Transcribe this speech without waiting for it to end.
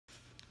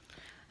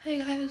Hey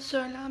guys,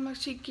 so now I'm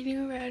actually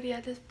getting ready.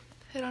 I just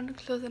put on the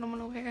clothes that I'm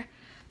gonna wear.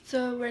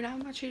 So right now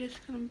I'm actually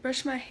just gonna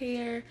brush my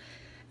hair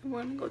and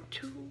we're gonna go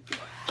to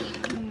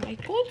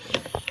Michael's.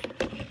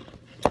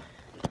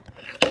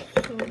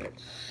 So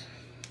let's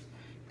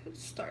get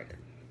started.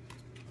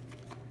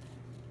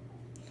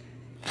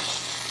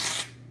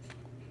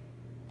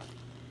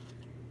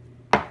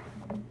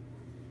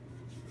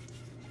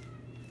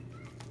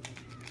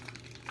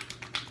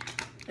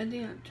 I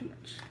think not too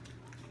much.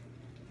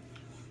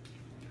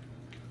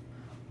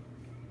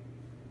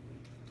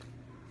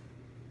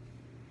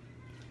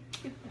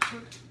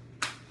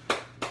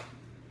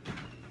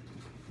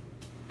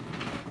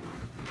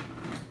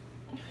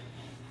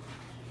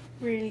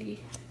 Really?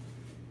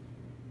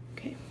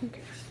 Okay, who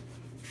cares?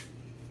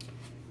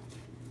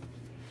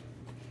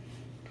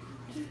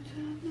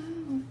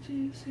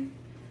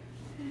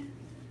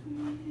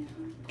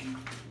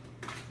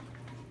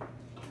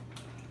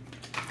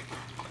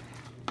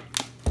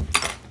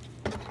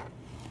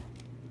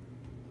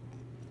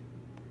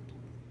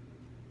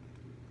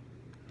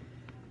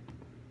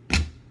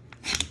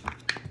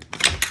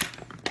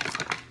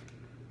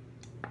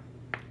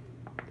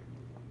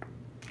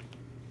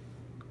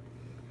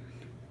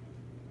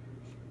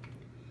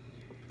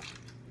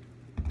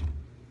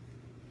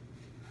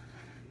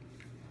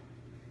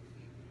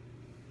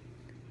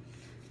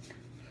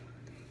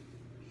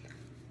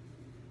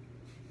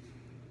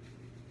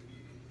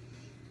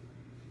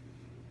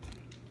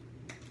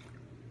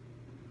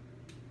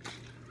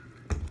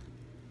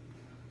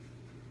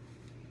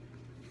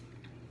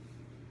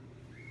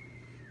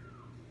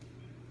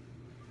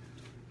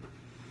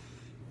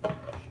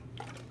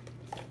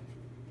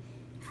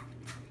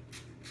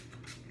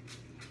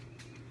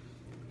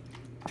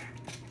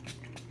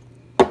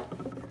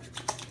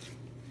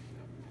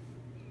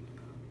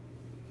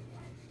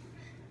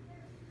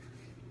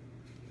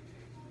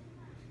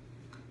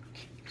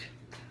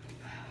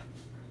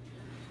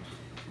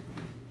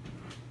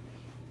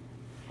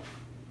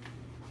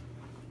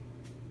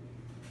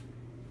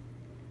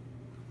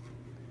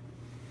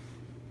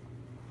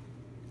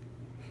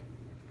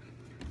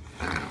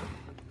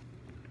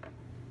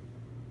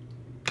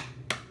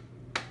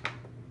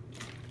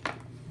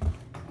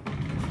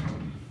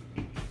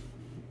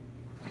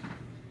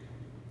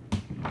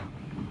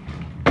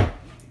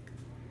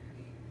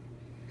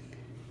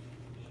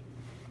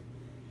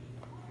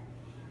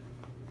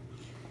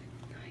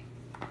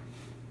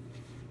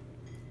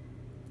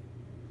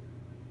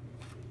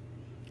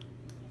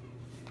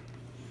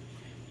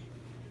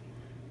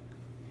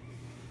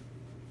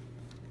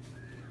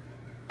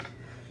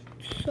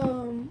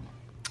 So,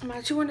 I'm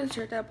actually wearing this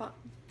shirt that I bought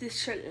this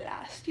shirt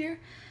last year,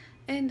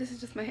 and this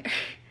is just my hair.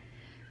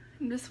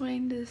 I'm just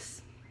wearing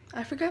this,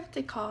 I forgot what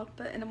they called,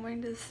 and I'm wearing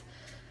this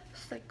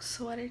like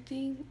sweater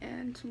thing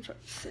and some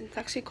shorts, and it's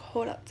actually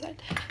cold outside,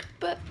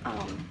 but I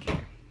don't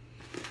care.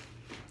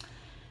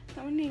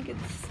 Now I need to get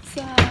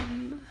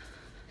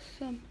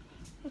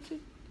what's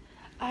it?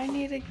 I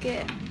need to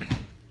get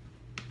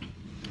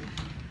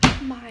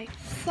my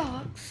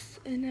socks,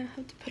 and I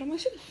have to put on my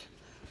shoes.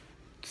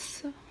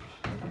 So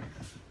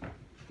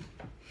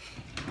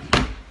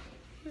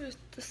here's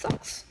the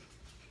socks.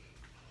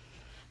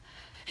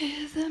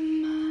 Is the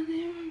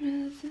money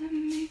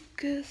missing me?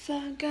 'Cause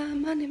I got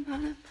money.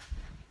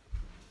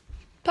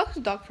 Talk to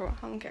the dog for a while.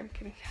 I don't care. I'm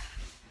kidding.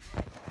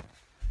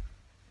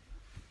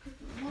 Put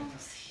the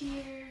mom's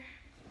here.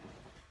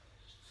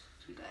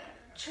 We got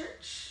at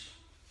church.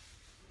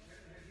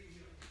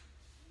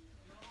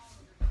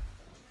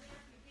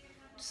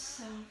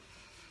 So,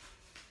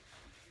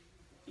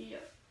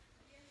 yep.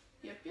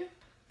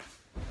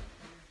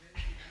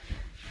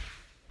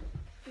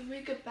 When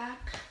we get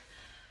back,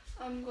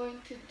 I'm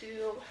going to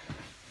do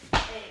a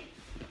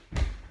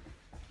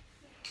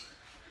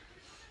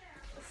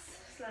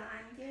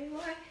slime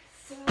DIY.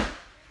 So,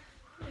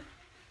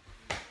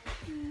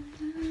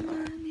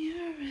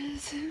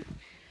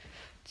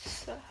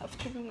 I have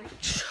to bring my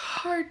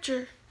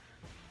charger.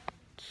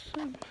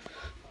 So,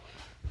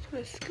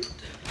 let's scoot.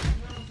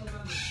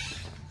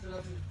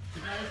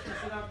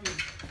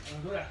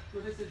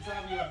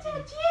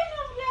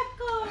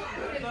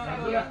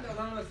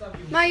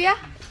 Maya.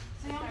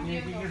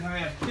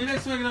 Mire,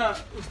 suegra,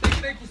 ¿usted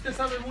cree que usted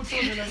sabe mucho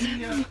de la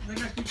línea?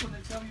 Venga aquí con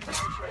el sabio.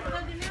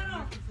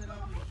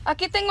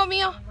 Aquí tengo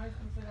mío.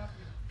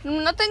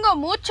 No tengo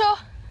mucho.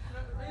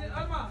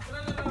 Alma,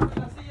 tráele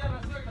la silla a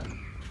la suegra.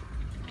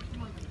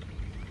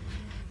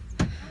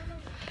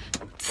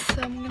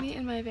 So I'm gonna eat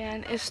in my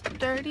van. It's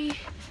 30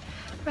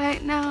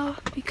 right now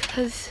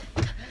because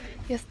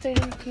yesterday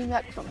we came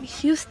back from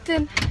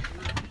Houston.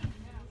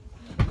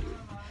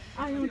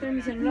 Ay, no tengo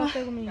mi celular,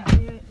 tengo mi...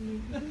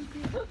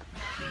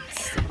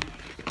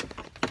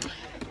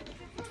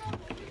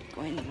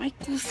 Going to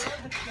Michael's.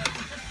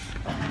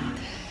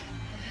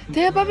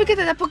 Dile, papi, que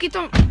te da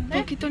poquito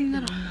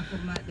dinero.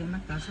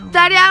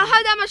 Daddy, I don't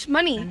have that much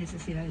money. La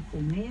necesidad de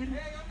comer,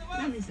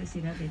 la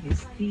necesidad de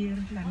vestir,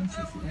 la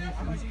necesidad de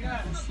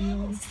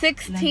transportación,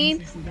 16.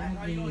 la necesidad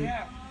de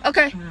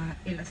Okay.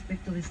 el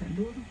aspecto de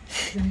salud,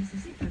 se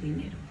necesita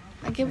dinero.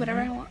 I get whatever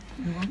I want.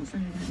 No vamos a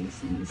negar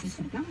eso.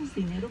 Necesitamos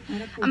dinero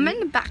para I'm in poder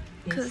the back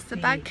because the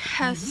back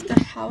has the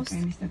house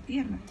en esta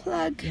tierra.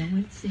 plug, Y aún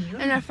el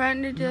Señor and our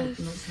friend it nos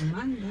is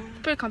manda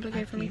pretty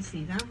complicated for a me. que So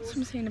sigamos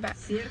I'm sitting in the back.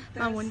 ciertas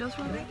My windows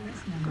were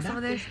reglas, goes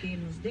over there. mandatos que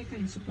nos deja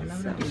en su So,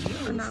 palabra de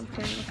Dios, no, I'm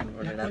kidding. I'm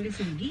gonna la order cual that. es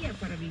un guía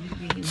para vivir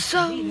bien en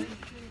So, nuestra vida.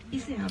 Y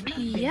se habla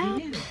de yeah.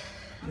 dinero,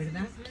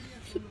 ¿verdad?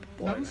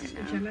 Vamos a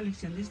escuchar la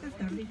lección de esta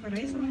tarde y para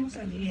eso vamos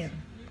a leer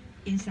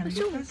en San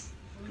Lucas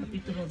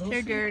capítulo 12,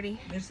 They're dirty.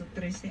 verso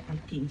 13 al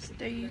 15.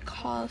 They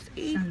cost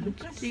San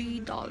Lucas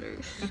 $83.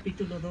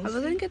 capítulo I was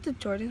 12, gonna get the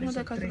Jordans one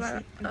that cost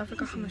about, I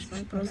forgot how much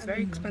money, but it was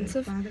very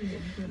expensive.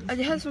 I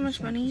just had so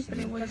much money, but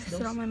I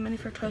wasted all my money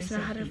for toys,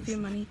 and I had a few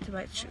money to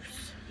buy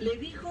shoes. Le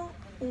dijo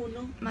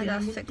uno My de la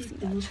dad's sexy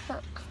multitud,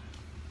 truck.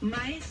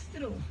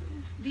 Maestro,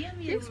 di a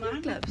mi Here's my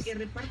hermano gloves. que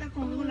reparta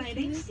conmigo la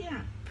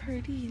herencia.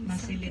 Pretty and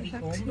Mas él le stuff. dijo,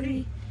 It's hombre,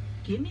 actually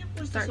 ¿quién me ha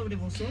puesto dark. sobre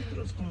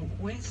vosotros como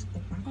juez o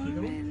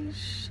partidor?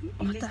 orange. Y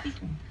Oh, les the,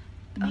 dijo,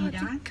 oh,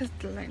 mirad because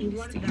the y line is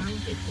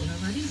guardaos de toda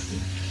avaricia,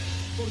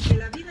 porque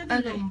la vida del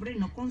Okay. hombre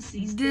no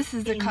consiste This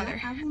is the en color.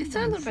 la It's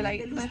a little bit abundancia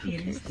light, de but los who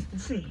bienes cares? que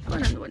posee.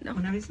 One on the window.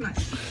 Una vez más,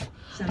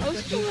 San Oh,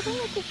 Lucas so I 12, don't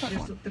like this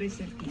verso one.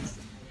 13 al 15.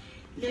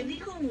 Le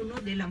dijo uno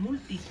de la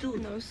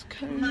multitud, Those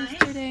colors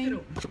today.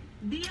 Maestro,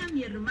 di a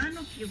mi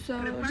hermano que So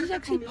this is reparta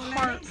actually conmigo la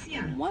part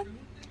herencia. 1.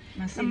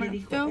 Mas él I'm le gonna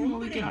dijo, film when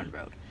we get on hombre, the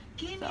road.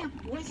 ¿quién me ha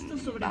puesto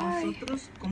sobre Bye. vosotros como